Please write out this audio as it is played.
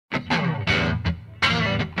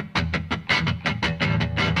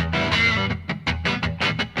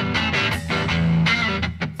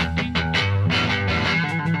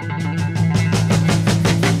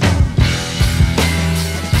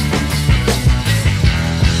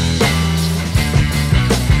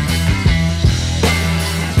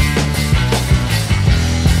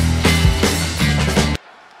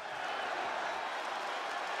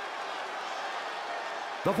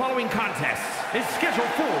The following contest is scheduled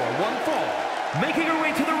for one fall. Making her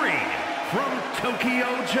way to the ring from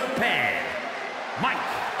Tokyo, Japan,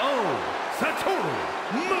 Meiko Satomura.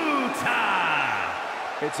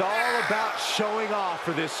 It's all about showing off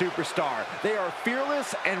for this superstar. They are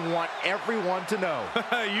fearless and want everyone to know.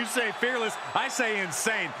 You say fearless, I say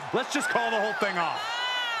insane. Let's just call the whole thing off.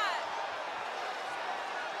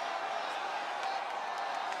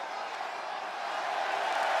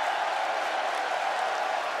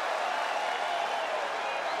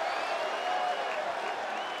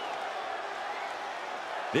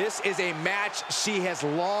 This is a match she has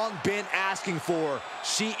long been asking for.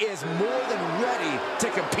 She is more than ready to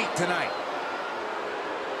compete tonight.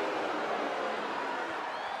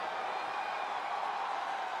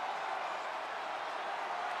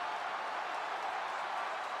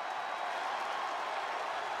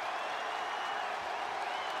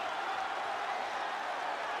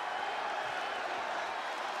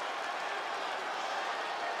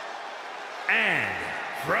 And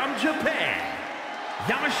from Japan,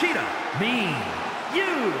 Yamashita,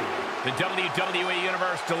 Miyu. The WWE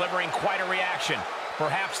Universe delivering quite a reaction.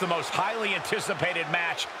 Perhaps the most highly anticipated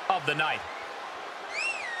match of the night.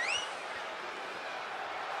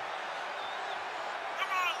 Come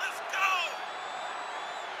on, let's go!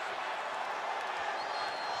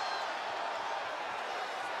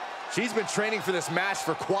 She's been training for this match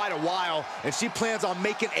for quite a while, and she plans on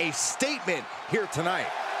making a statement here tonight.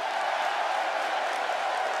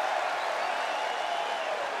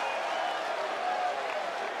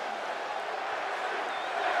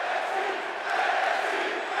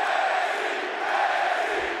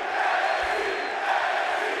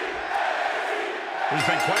 There's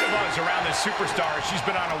been quite a buzz around this superstar. She's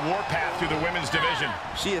been on a warpath through the women's division.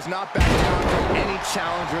 She has not backed down from any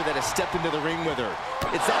challenger that has stepped into the ring with her.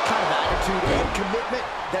 It's that kind of attitude and commitment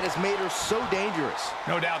that has made her so dangerous.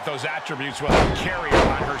 No doubt those attributes will carry her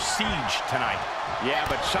on her siege tonight. Yeah,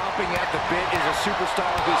 but chomping at the bit is a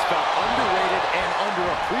superstar who's felt underrated and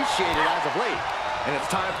underappreciated as of late. And it's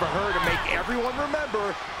time for her to make everyone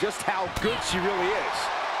remember just how good she really is.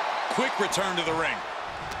 Quick return to the ring.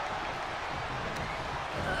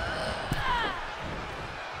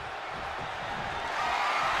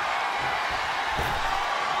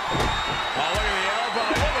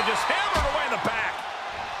 Just hammered away in the back.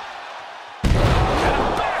 And a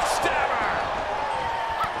backstabber.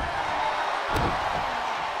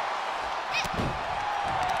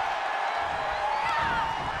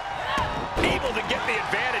 Able to get the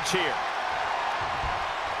advantage here.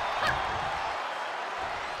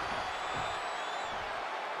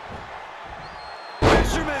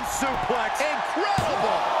 Fisherman suplex.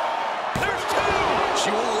 Incredible! There's two. She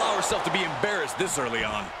won't allow herself to be embarrassed this early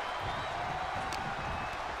on.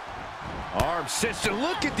 Arm sister,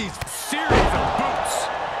 look at these series of boots.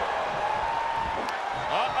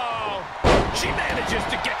 Uh-oh. She manages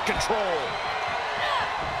to get control.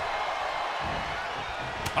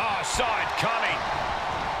 Oh, saw it coming.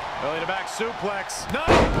 Belly to back suplex. No!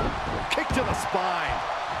 Kick to the spine.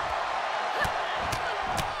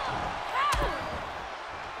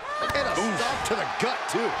 And a stomp to the gut,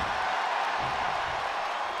 too.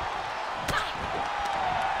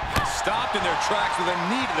 Stopped in their tracks with a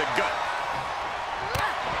knee to the gut.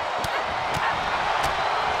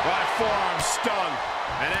 Right forearm stung.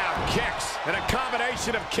 And now kicks. And a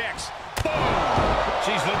combination of kicks. Boom!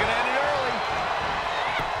 She's looking at it early.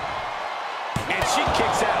 And she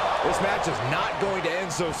kicks out. This match is not going to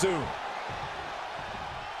end so soon.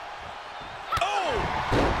 Oh!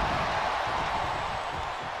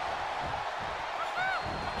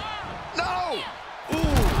 No!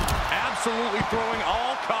 Ooh! Absolutely throwing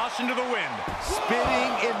all caution to the wind.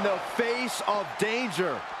 Spitting in the face of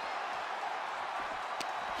danger.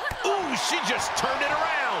 Ooh, she just turned it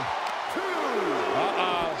around.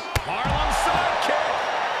 Uh-oh. Harlem sidekick.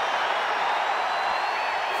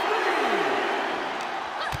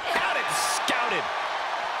 Got it scouted.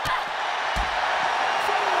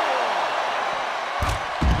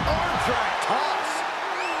 Arm drag toss.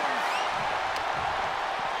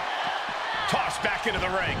 Toss back into the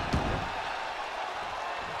ring.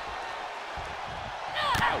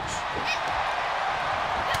 Ouch.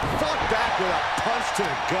 Fought back with a punch to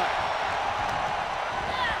the gut.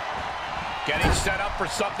 Getting set up for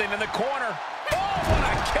something in the corner. Oh, what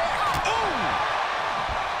a kick. Ooh.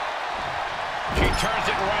 She turns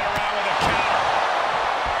it right around with a counter.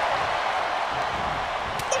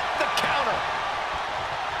 With the counter.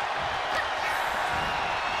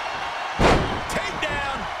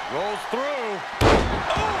 Takedown. Rolls through.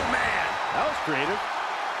 Oh, man. That was creative.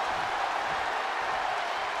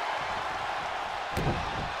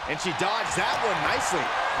 And she dodged that one nicely.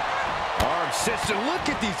 persistent. Look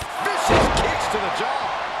at these vicious kicks to the jaw.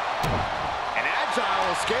 An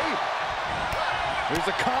agile escape. There's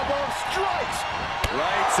a combo of strikes.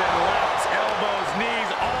 Rights and lefts, elbows,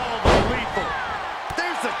 knees, all the lethal.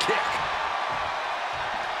 There's a kick.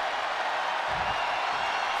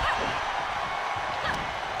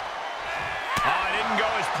 Oh, it didn't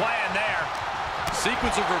go as planned there.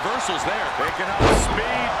 Sequence of reversals there. Picking up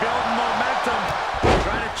speed, building momentum.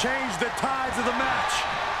 Trying to change the tides of the match.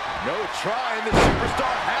 No try, and the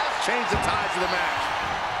superstar has changed the tides of the match.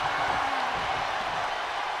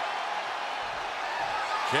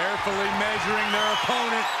 Carefully measuring their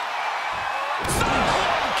opponent.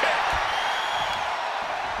 Cyclone kick.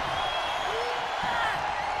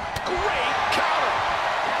 Great counter.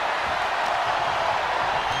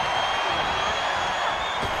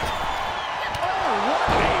 Oh, what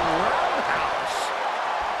a roundhouse.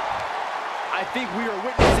 I think we are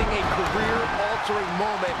witnessing a career-altering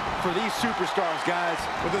moment for these superstars, guys.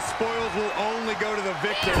 But the spoils will only go to the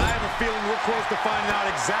victor. I have a feeling we're close to finding out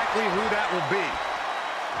exactly who that will be.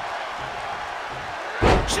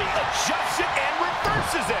 She adjusts it and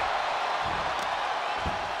reverses it.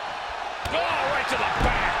 Oh, right to the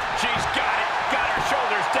back. She's got it. Got her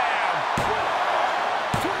shoulders down.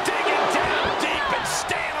 Digging down deep and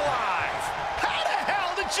staying alive. How the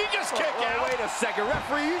hell did she just kick out? Wait a second.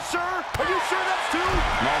 Referee, you sure? Are you sure that's two?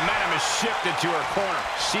 Momentum is shifted to her corner.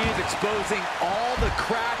 She is exposing all the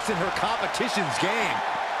cracks in her competition's game.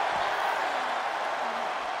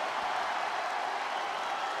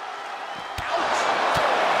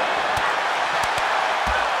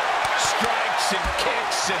 And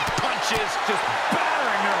kicks and punches, just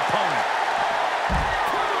battering their opponent.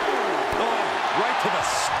 Oh, right to the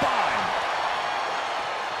spine.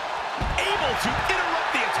 Able to interrupt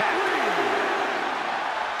the attack.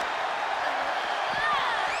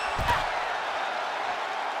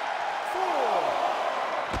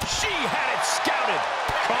 She had it scouted.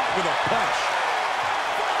 Caught with a punch.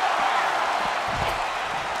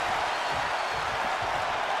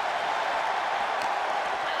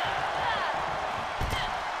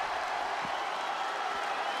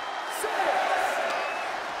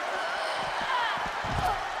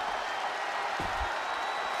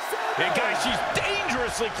 Hey guys, she's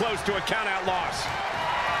dangerously close to a count-out loss.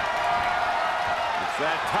 It's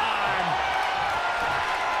that time.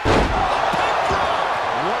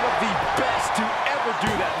 One of the best to ever do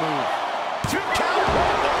that move. 2 count,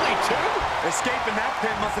 only 2? Escaping that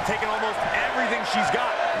pin must have taken almost everything she's got.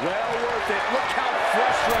 Well worth it. Look how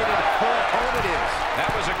frustrated her opponent is. That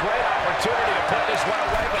was a great opportunity to put this one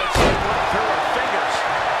away, but it slipped right through her fingers.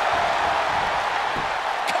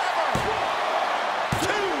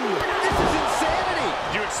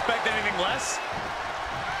 Expect anything less?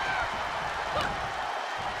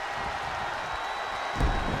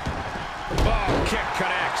 Oh, kick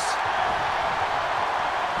connects.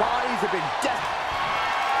 Bodies have been death.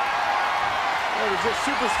 What is this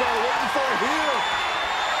superstar waiting for here?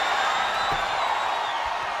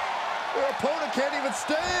 Their opponent can't even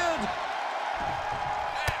stand.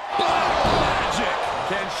 Magic.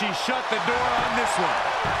 Can she shut the door on this one?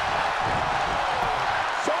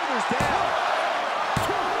 Shoulders down.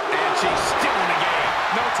 She's still in the game.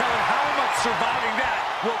 No telling how much surviving that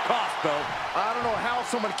will cost, though. I don't know how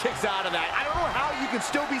someone kicks out of that. I don't know how you can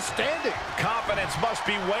still be standing. Confidence must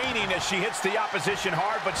be waning as she hits the opposition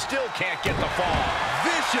hard, but still can't get the fall.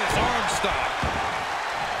 Vicious arm stock.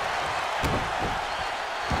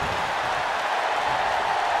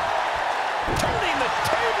 Turning the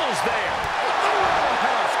tables there. The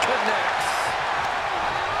roundhouse connects.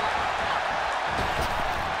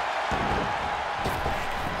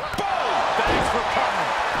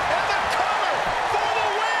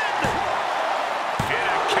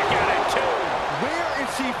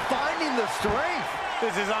 Finding the strength.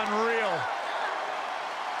 This is unreal.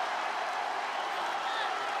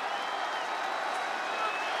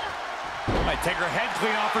 Might take her head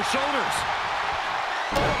clean off her shoulders.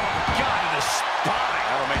 Oh my God, to the spine.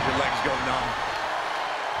 That'll make your legs go numb.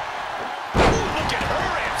 Ooh, look at her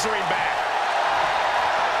answering back.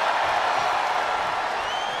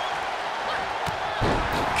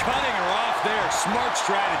 Cutting her off there. Smart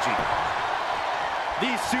strategy.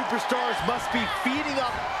 These superstars must be feeding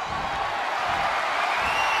up.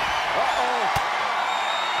 Uh-oh.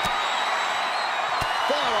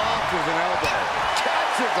 Fought off with an elbow.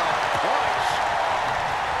 Catches a punch.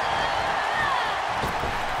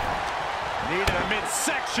 Needed a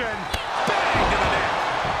midsection. Bang to the neck.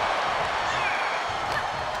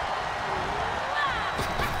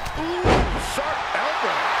 Ooh, sharp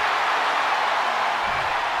elbow.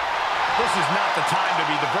 This is not the time to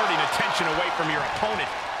be diverting attention away from your opponent.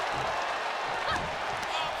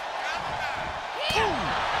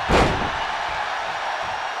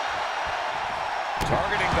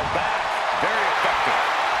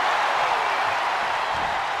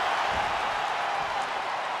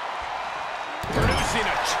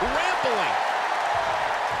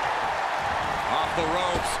 the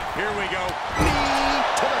ropes. Here we go. Knee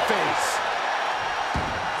to the face.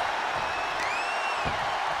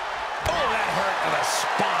 Oh, that hurt to the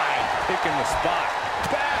spine. Picking the spot.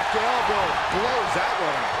 Back elbow blows that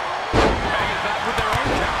one out. Bang it back with their own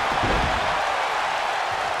count.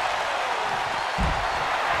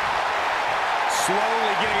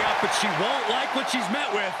 Slowly getting up, but she won't like what she's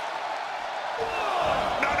met with.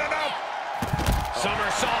 No.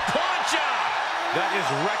 Somersault plancha. That is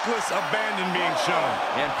reckless abandon being shown.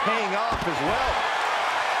 And paying off as well.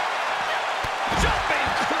 Jumping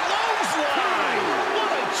clothesline.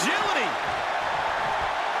 What agility.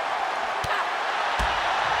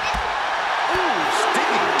 Ooh,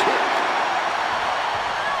 stinging kick.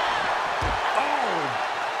 Oh.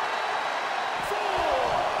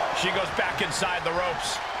 She goes back inside the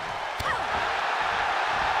ropes.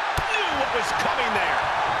 Knew what was coming there.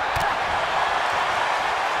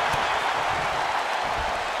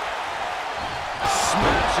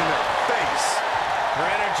 Smash in the face. Her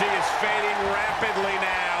energy is fading rapidly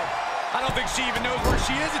now. I don't think she even knows where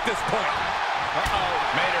she is at this point. Uh-oh,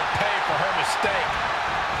 made her pay for her mistake.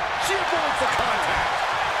 She avoids the contact.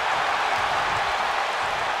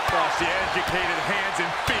 Across the educated hands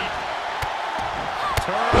and feet.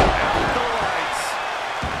 Turn out the lights.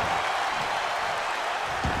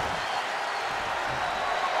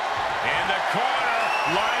 In the corner,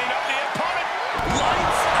 lining up the opponent.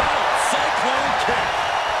 Lights out. Cyclone kick.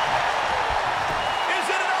 Is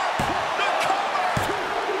it enough? The cover.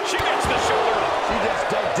 She gets the shoulder up. She just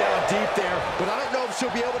dug down deep there, but I don't know if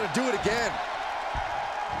she'll be able to do it again.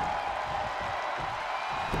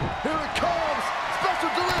 Here it comes.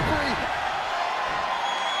 Special delivery.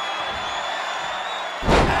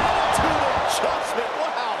 Attitude adjustment.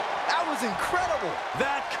 Wow, that was incredible.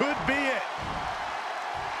 That could be it.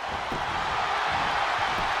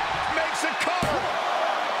 Makes a cover.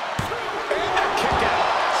 And a kick out.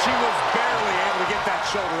 She was barely able to get that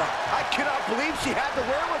shoulder up. I cannot believe she had the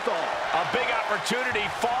wherewithal. A big opportunity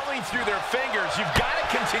falling through their fingers. You've got to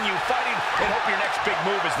continue fighting and hope your next big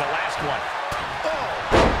move is the last one.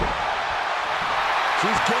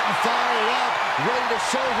 She's getting fired up, ready to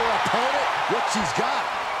show her opponent what she's got.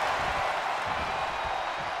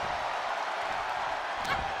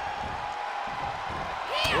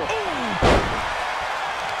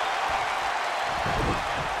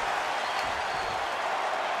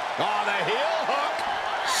 Oh, the heel hook.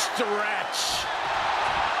 Stretch.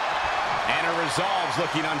 And her resolve's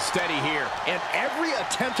looking unsteady here. And every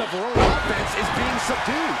attempt of her own offense is being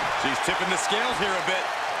subdued. She's tipping the scales here a bit.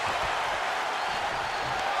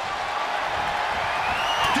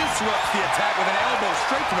 Disrupts the attack with an elbow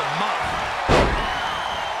straight to the mouth.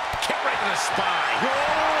 Kick right to the spine.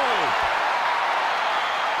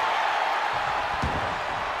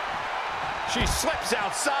 She slips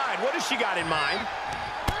outside. What has she got in mind?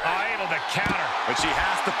 Able to counter. But she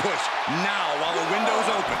has to push now while the window's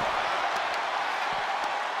open.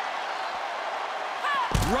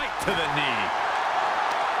 Right to the knee.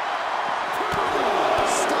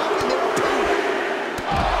 Stopping their opponent.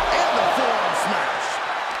 And the forearm smash.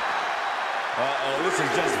 Uh-oh, this is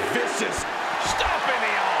just vicious. Stomping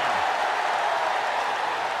the arm.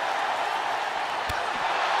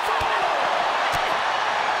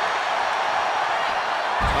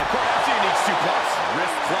 That's a unique suplex.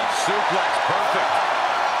 Wrist clutch suplex, perfect.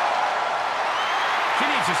 She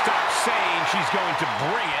needs to stop saying she's going to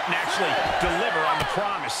bring it and actually deliver on the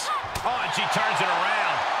promise. Oh, and she turns it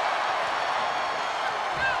around.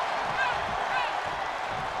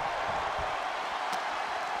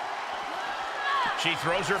 She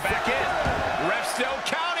throws her back in. Ref still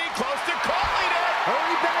counting, close to calling it.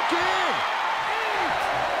 Hurry back in.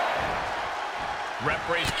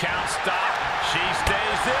 Referee's count stop. She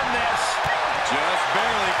stays in this. Just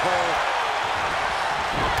barely, Cole.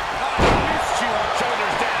 She won't.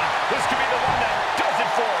 Shoulders down. This could be the one that does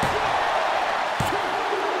it for her.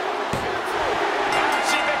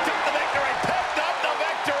 She picked up the victory. Picked up the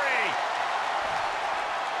victory.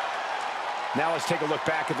 Now let's take a look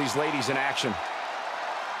back at these ladies in action.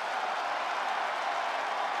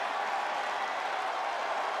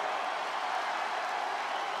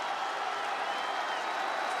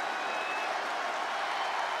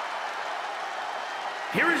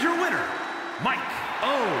 Here is your winner,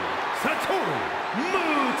 Meiko Satomura.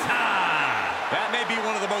 That may be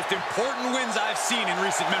one of the most important wins I've seen in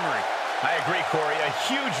recent memory. I agree, Corey. A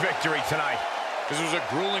huge victory tonight. This was a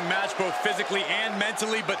grueling match both physically and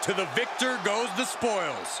mentally, but to the victor goes the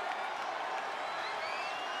spoils.